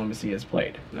American diplomacy has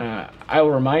played. I will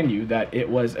remind you that it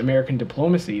was American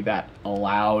diplomacy that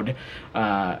allowed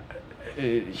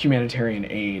humanitarian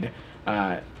aid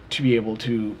to be able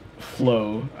to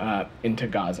flow into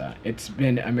Gaza. It's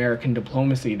been American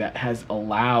diplomacy that has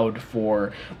allowed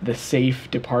for the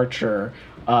safe departure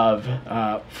of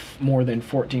more than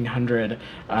 1,400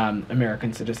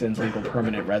 American citizens, legal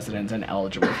permanent residents, and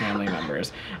eligible family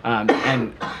members.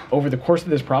 And over the course of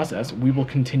this process, we will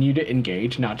continue to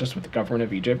engage not just with the government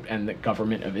of Egypt and the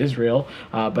government of Israel,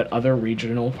 but other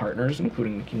regional partners,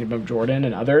 including the Kingdom of Jordan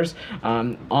and others,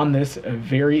 on this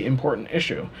very important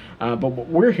issue. But what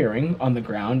we're hearing on the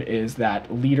ground is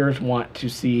that leaders want to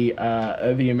see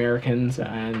the Americans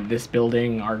and this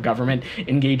building, our government,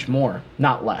 engage more,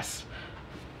 not less.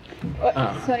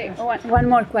 Sorry, one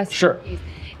more question. Sure. Please.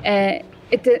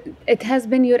 It has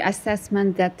been your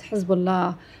assessment that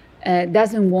Hezbollah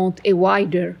doesn't want a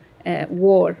wider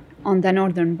war on the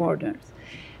northern borders.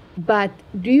 But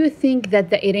do you think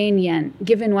that the Iranian,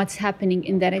 given what's happening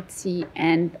in the Red Sea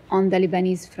and on the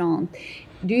Lebanese front,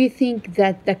 do you think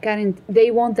that they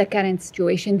want the current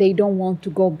situation, they don't want to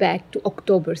go back to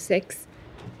October 6th?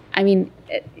 I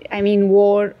mean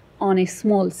war on a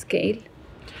small scale?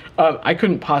 I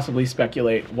couldn't possibly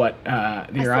speculate what the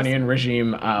Iranian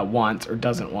regime wants or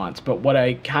doesn't want, but what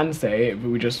I can say, if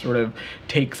we just sort of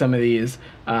take some of these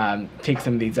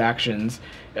actions,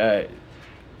 the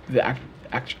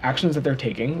actions that they're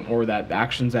taking, or that the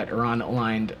actions that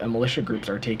Iran-aligned militia groups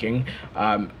are taking,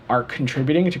 are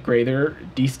contributing to greater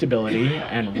destability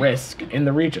and risk in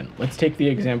the region. Let's take the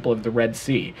example of the Red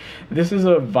Sea. This is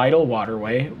a vital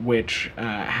waterway which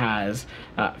has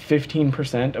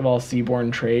 15% of all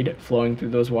seaborne trade flowing through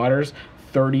those waters,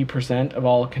 30% of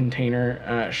all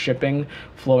container shipping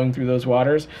flowing through those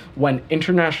waters. When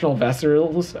international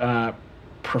vessels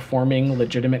performing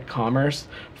legitimate commerce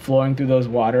flowing through those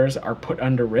waters are put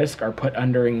under risk, are put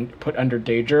under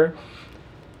danger,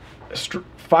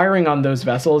 firing on those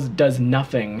vessels does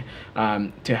nothing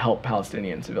to help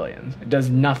Palestinian civilians. It does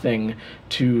nothing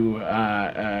to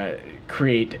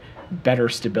create better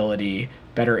stability,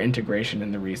 better integration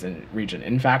in the region.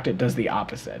 In fact, it does the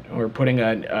opposite. We're putting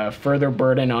a further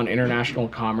burden on international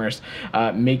commerce,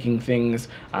 making things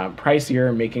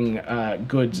pricier, making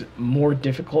goods more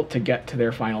difficult to get to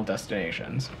their final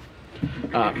destinations.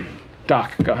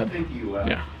 Doc, go ahead. Thank you.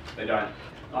 Yeah. Vedant.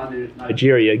 on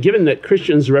Nigeria. Given that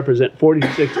Christians represent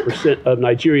 46% of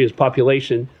Nigeria's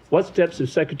population, what steps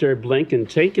has Secretary Blinken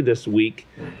taken this week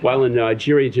while in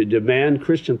Nigeria to demand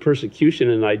Christian persecution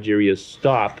in Nigeria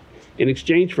stop in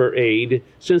exchange for aid,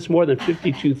 since more than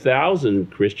 52,000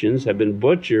 Christians have been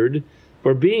butchered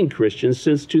for being Christians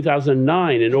since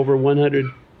 2009, and over 100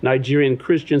 Nigerian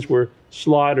Christians were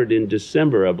slaughtered in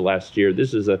December of last year?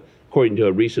 This is according to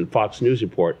a recent Fox News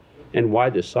report. And why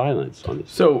the silence on this?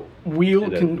 So we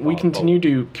continue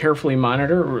to carefully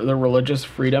monitor the religious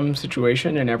freedom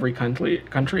situation in every country,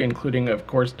 including, of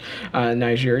course,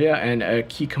 Nigeria. And a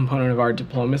key component of our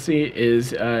diplomacy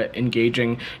is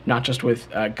engaging not just with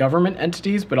government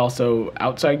entities, but also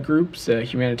outside groups,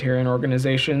 humanitarian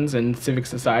organizations, and civic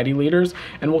society leaders,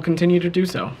 and we'll continue to do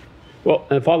so. Well,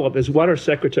 a follow-up is, what are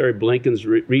Secretary Blinken's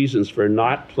reasons for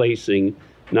not placing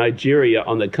Nigeria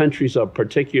on the countries of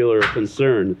particular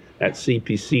concern at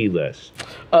CPC list?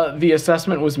 The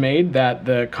assessment was made that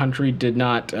the country did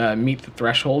not meet the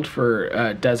threshold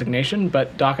for designation,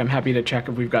 but Doc, I'm happy to check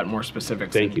if we've got more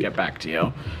specifics and get back to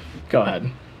you. Go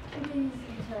ahead. It is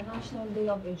International Day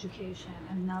of Education,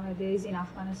 and nowadays in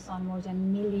Afghanistan more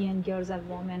than 1 million girls and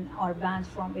women are banned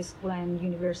from school and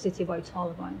university by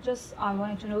Taliban. Just I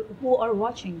wanted to know who are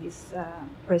watching this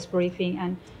press briefing,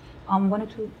 and I wanted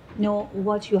to know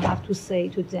what you have to say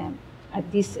to them at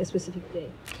this specific day.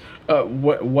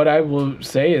 What I will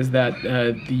say is that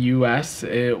the U.S.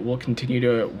 will continue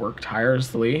to work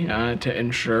tirelessly to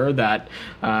ensure that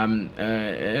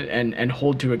and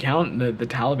hold to account the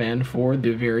Taliban for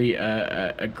the very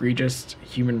egregious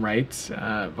human rights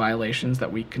violations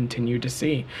that we continue to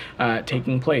see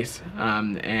taking place,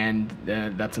 and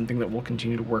that's something that we'll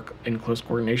continue to work in close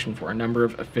coordination for. A number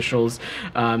of officials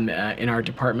in our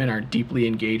department are deeply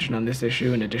engaged on this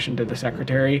issue, in addition to the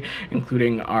Secretary,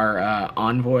 including our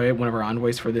envoy, one of our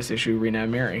envoys for this issue, Rina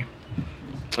Mary.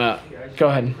 Go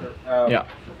ahead. Yeah.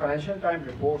 Financial Times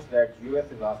reports that U.S.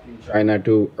 is asking China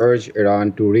to urge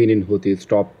Iran to rein in Houthis'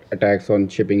 stop attacks on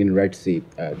shipping in Red Sea.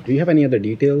 Do you have any other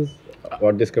details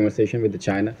about this conversation with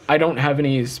China? I don't have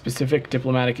any specific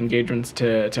diplomatic engagements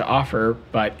to offer,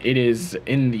 but it is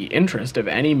in the interest of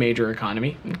any major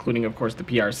economy, including, of course, the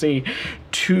PRC,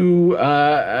 to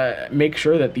make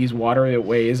sure that these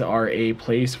waterways are a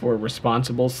place for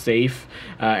responsible, safe,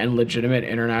 and legitimate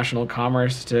international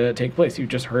commerce to take place. You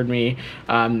just heard me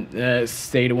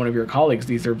say to one of your colleagues,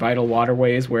 these are vital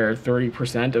waterways where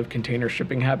 30% of container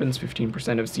shipping happens,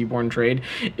 15% of seaborne trade.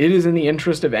 It is in the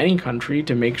interest of any country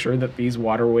to make sure that these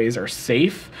waterways are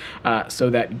safe, so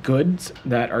that goods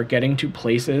that are getting to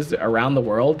places around the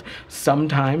world,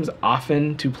 sometimes,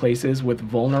 often to places with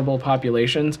vulnerable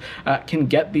populations, can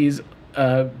get these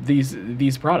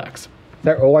products.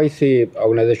 The OIC,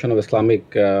 Organization of Islamic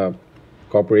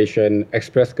Cooperation,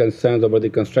 expressed concerns over the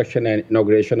construction and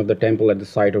inauguration of the temple at the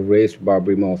site of raised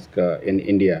Babri Mosque in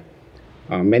India.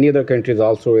 Many other countries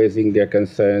also raising their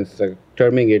concerns,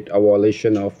 terming it a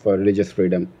violation of religious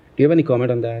freedom. Do you have any comment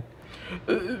on that?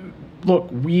 Look,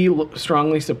 we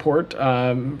strongly support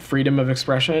freedom of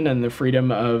expression and the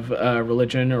freedom of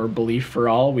religion or belief for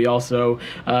all. We also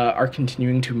are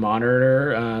continuing to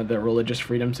monitor the religious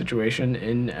freedom situation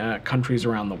in countries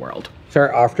around the world.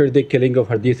 Sir, after the killing of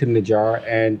Hardeep Singh Nijjar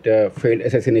and failed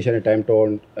assassination attempt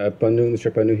on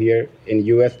Mr. Pannu here in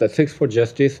U.S., the Six for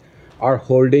Justice are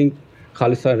holding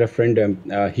Khalistan referendum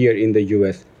here in the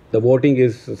U.S. The voting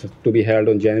is to be held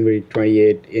on January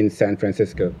 28 in San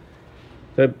Francisco.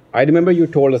 So I remember you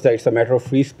told us that it's a matter of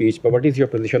free speech, but what is your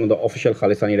position on the official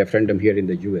Khalistani referendum here in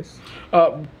the U.S.?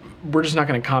 We're just not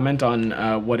going to comment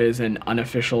on what is an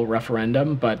unofficial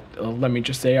referendum, but let me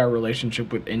just say our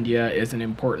relationship with India is an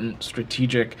important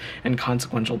strategic and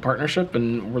consequential partnership,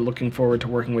 and we're looking forward to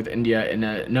working with India in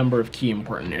a number of key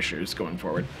important issues going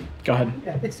forward. Go ahead.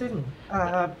 Yeah, excuse me.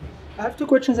 I have two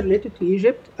questions related to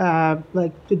Egypt.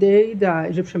 Like today, the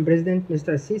Egyptian president,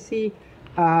 Mr. Sisi,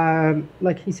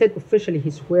 like he said officially,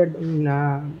 he swore in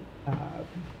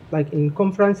like in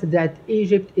conference that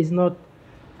Egypt is not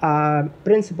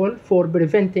principle for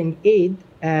preventing aid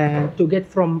to get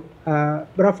from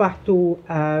Rafah to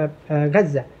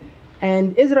Gaza.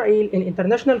 And Israel in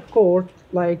international court,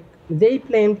 like they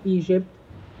blamed Egypt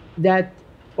that,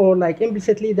 or like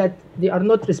implicitly that they are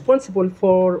not responsible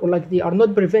for, or like they are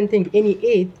not preventing any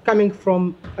aid coming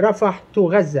from Rafah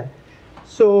to Gaza.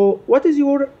 So what is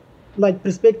your like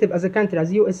perspective as a country,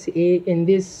 as USA, in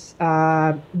this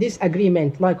this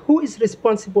agreement? Like who is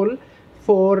responsible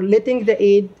for letting the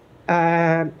aid,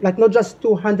 like not just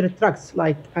 200 trucks,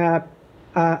 like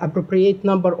appropriate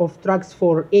number of trucks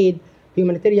for aid,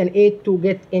 humanitarian aid to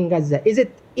get in Gaza? Is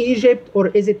it Egypt or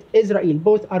is it Israel?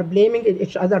 Both are blaming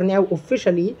each other now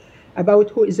officially about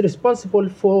who is responsible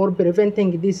for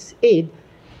preventing this aid.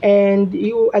 And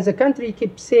you, as a country,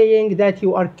 keep saying that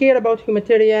you are care about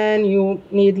humanitarian, you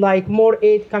need like more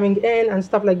aid coming in and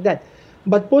stuff like that.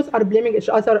 But both are blaming each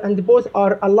other and both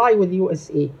are ally with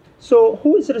USA. So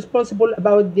who is responsible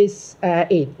about this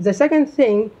aid? The second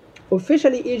thing,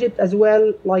 officially Egypt as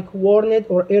well like warned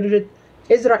or urged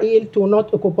Israel to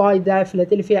not occupy the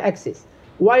Philadelphia Axis,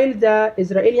 while the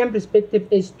Israeli perspective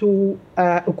is to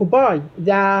occupy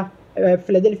the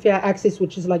Philadelphia Axis,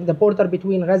 which is like the border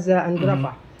between Gaza and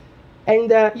Rafah.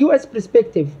 And the U.S.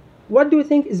 perspective, what do you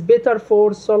think is better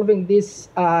for solving this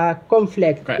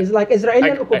conflict? Okay. Is like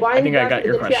Israeli occupying the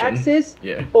Philadelphia Axis,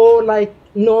 or like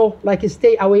no, like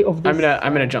stay away of this?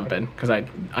 I'm gonna jump in because I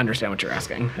understand what you're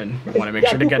asking and want to make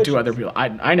sure to get to other people.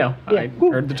 I know. I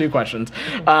heard the two questions.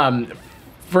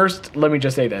 First, let me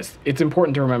just say this. It's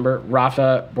important to remember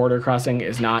Rafah border crossing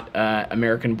is not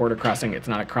American border crossing. It's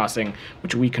not a crossing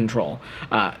which we control.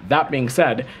 That being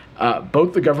said,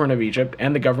 both the government of Egypt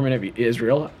and the government of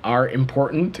Israel are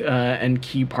important and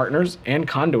key partners and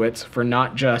conduits for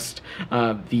not just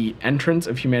the entrance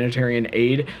of humanitarian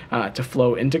aid to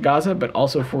flow into Gaza, but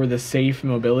also for the safe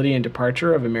mobility and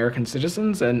departure of American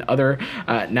citizens and other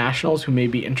nationals who may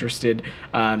be interested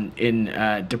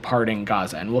in departing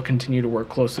Gaza. And we'll continue to work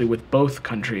closely with both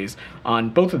countries on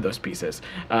both of those pieces.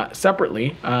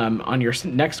 Separately, on your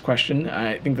next question,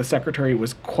 I think the Secretary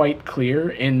was quite clear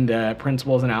in the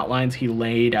principles and outlines he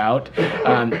laid out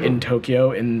in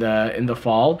Tokyo in the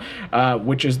fall,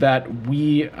 which is that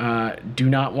we do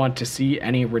not want to see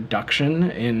any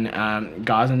reduction in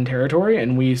Gazan territory,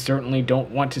 and we certainly don't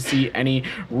want to see any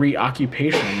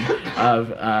reoccupation of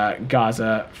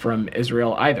Gaza from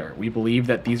Israel either. We believe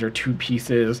that these are two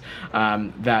pieces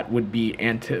that would be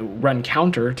run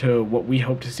counter to what we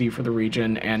hope to see for the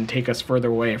region and take us further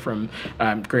away from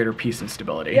greater peace and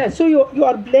stability. Yeah, so you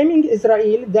are blaming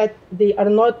Israel that they are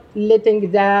not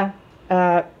letting the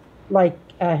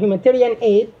humanitarian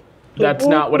aid. That's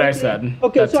not what I said.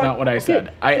 Okay, that's not what I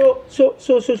said.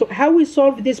 So how we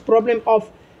solve this problem of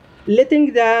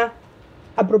letting the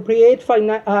appropriate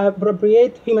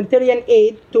humanitarian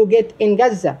aid to get in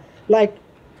Gaza? Like,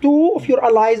 two of your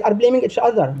allies are blaming each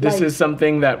other. This is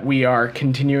something that we are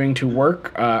continuing to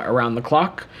work around the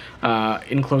clock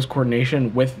in close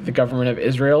coordination with the government of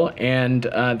Israel and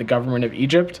the government of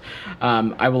Egypt.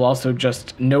 I will also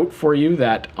just note for you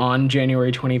that on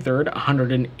January 23rd,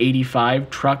 185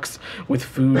 trucks with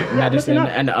food, medicine,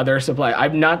 and other supply.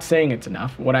 I'm not saying it's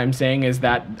enough. What I'm saying is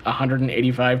that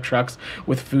 185 trucks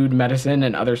with food, medicine,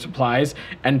 and other supplies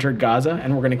entered Gaza,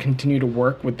 and we're going to continue to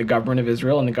work with the government of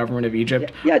Israel and the government of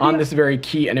Egypt on this very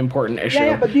key and important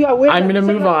issue. But you are aware I'm going to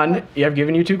move on. I've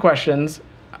given you two questions.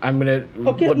 I'm going to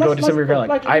go to some of your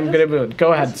colleagues. I'm going to move.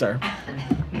 Go ahead, sir.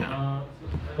 I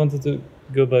wanted to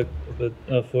go back a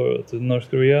bit to North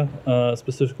Korea,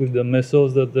 specifically the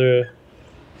missiles that they're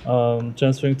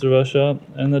transferring to Russia.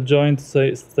 In a joint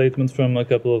statement from a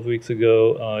couple of weeks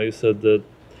ago, you said that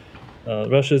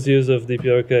Russia's use of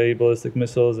DPRK ballistic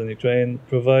missiles in Ukraine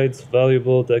provides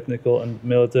valuable technical and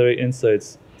military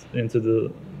insights into the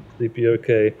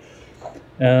DPRK.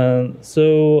 And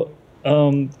so,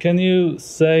 can you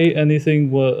say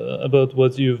anything about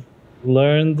what you've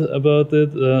learned about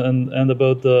it and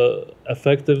about the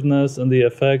effectiveness and the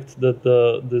effect that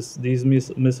these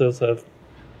missiles have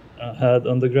had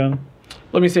on the ground?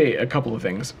 Let me say a couple of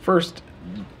things. First,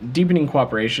 deepening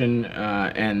cooperation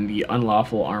and the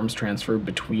unlawful arms transfer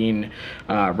between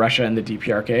Russia and the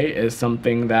DPRK is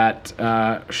something that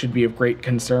should be of great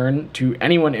concern to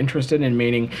anyone interested in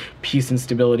maintaining peace and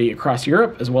stability across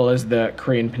Europe as well as the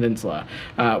Korean Peninsula.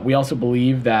 We also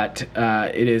believe that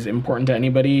it is important to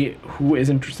anybody who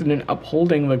is interested in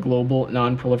upholding the global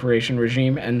non-proliferation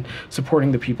regime and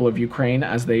supporting the people of Ukraine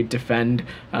as they defend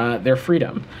their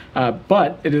freedom.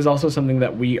 But it is also something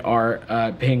that we are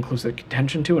paying close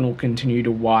attention to and will continue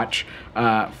to watch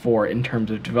for in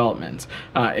terms of developments.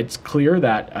 It's clear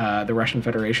that the Russian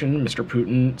Federation, Mr.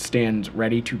 Putin, stands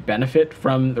ready to benefit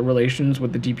from the relations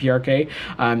with the DPRK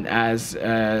as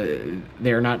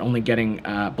they are not only getting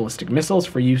ballistic missiles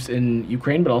for use in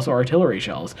Ukraine, but also artillery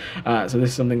shells. So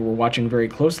this is something we're watching very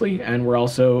closely, and we're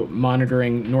also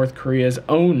monitoring North Korea's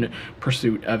own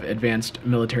pursuit of advanced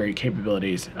military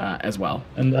capabilities as well.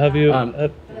 And have you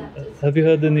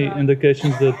had any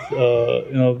indications that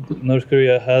North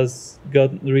Korea has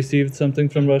received something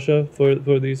from Russia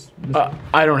for these?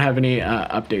 I don't have any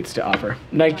updates to offer.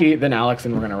 Nike, then Alex,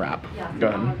 and we're going to wrap. Yeah. Go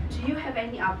ahead. Do you have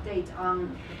any update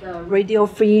on the Radio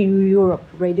Free Europe,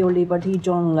 Radio Liberty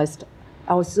journalist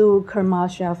Alsu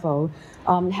Kermashev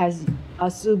has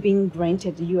also been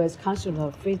granted U.S.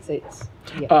 consular visits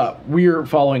Yes. We're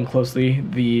following closely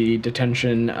the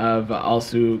detention of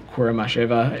Alsu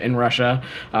Kuramasheva in Russia.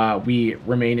 We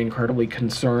remain incredibly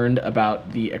concerned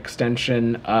about the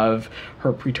extension of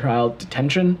her pretrial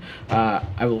detention.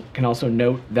 Can also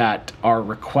note that our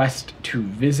request to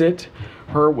visit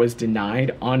her was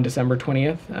denied on December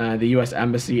 20th. The U.S.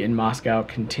 Embassy in Moscow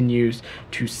continues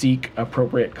to seek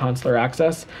appropriate consular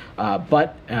access,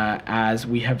 but as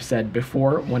we have said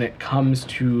before, when it comes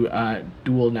to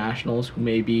dual nationals who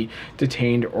may be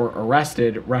detained or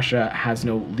arrested, Russia has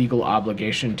no legal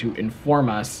obligation to inform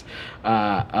us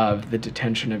of the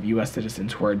detention of U.S.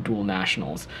 citizens who are dual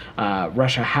nationals.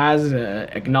 Russia has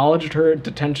acknowledged her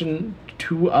detention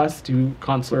to us, to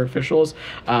consular officials,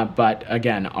 but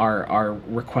again, our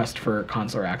request for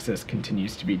consular access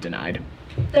continues to be denied.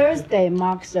 Thursday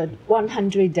marks the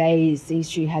 100 days since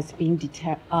she has been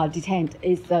detained.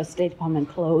 Is the State Department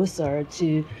closer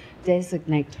to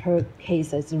designate her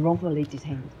case as wrongfully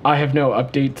detained? I have no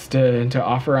updates to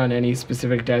offer on any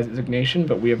specific designation,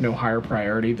 but we have no higher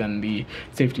priority than the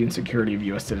safety and security of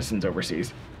U.S. citizens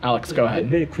overseas. Alex, go ahead.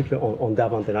 Very quickly on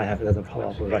that one, then I have another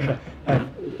follow-up on Russia.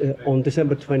 On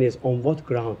December 20th, on what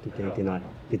ground did they deny?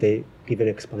 Did they give an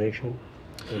explanation?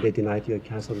 They denied your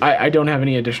counsel? I don't have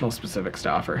any additional specifics to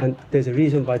offer. And there's a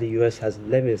reason why the U.S. has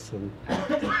levies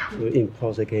to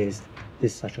impose against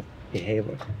this such of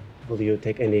behavior. Will you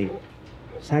take any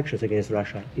sanctions against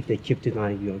Russia if they keep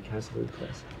denying your counsel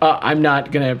request? I'm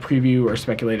not going to preview or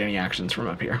speculate any actions from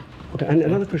up here. Okay, and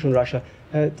another question on Russia.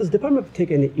 Does the department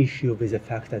take any issue with the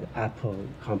fact that Apple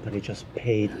company just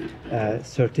paid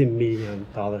 $13 million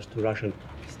to Russian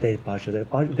state budget,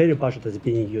 a very budget that's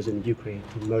being used in Ukraine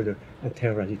to murder and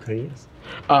terrorize Ukrainians?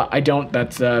 I don't.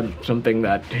 That's something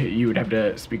that you would have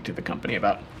to speak to the company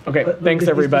about. Okay, thanks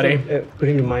everybody.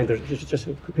 Green reminder, just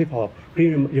a quick follow-up.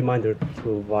 Green reminder to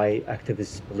why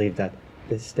activists believe that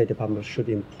the State Department should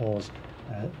impose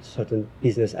certain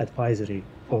business advisory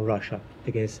on Russia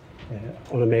against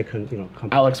on American,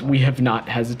 companies. Alex, we have not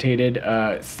hesitated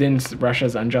since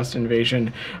Russia's unjust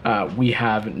invasion. We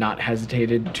have not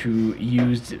hesitated to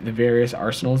use the various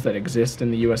arsenals that exist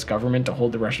in the U.S. government to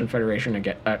hold the Russian Federation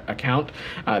account.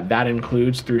 That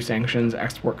includes through sanctions,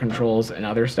 export controls, and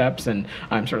other steps. And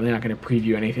I'm certainly not going to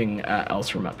preview anything else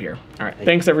from up here. All right,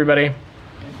 thanks everybody.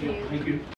 Thank you.